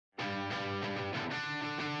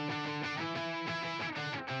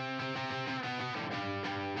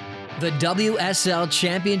The WSL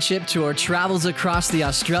Championship Tour travels across the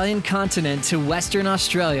Australian continent to Western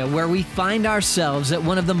Australia, where we find ourselves at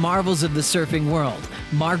one of the marvels of the surfing world,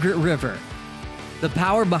 Margaret River. The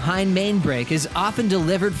power behind main break is often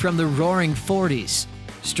delivered from the roaring 40s.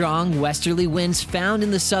 Strong westerly winds found in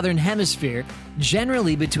the southern hemisphere,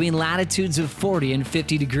 generally between latitudes of 40 and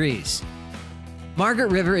 50 degrees. Margaret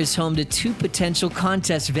River is home to two potential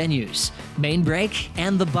contest venues, main break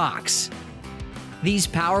and the box. These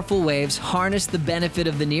powerful waves harness the benefit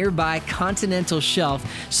of the nearby continental shelf,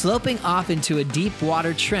 sloping off into a deep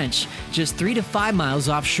water trench just 3 to 5 miles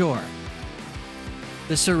offshore.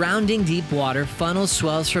 The surrounding deep water funnel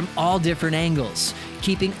swells from all different angles,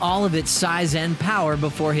 keeping all of its size and power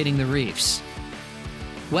before hitting the reefs.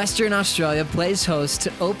 Western Australia plays host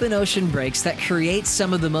to open ocean breaks that create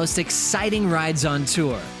some of the most exciting rides on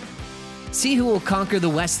tour. See who will conquer the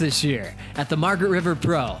West this year at the Margaret River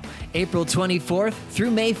Pro, April 24th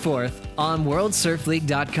through May 4th on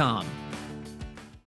WorldSurfLeague.com.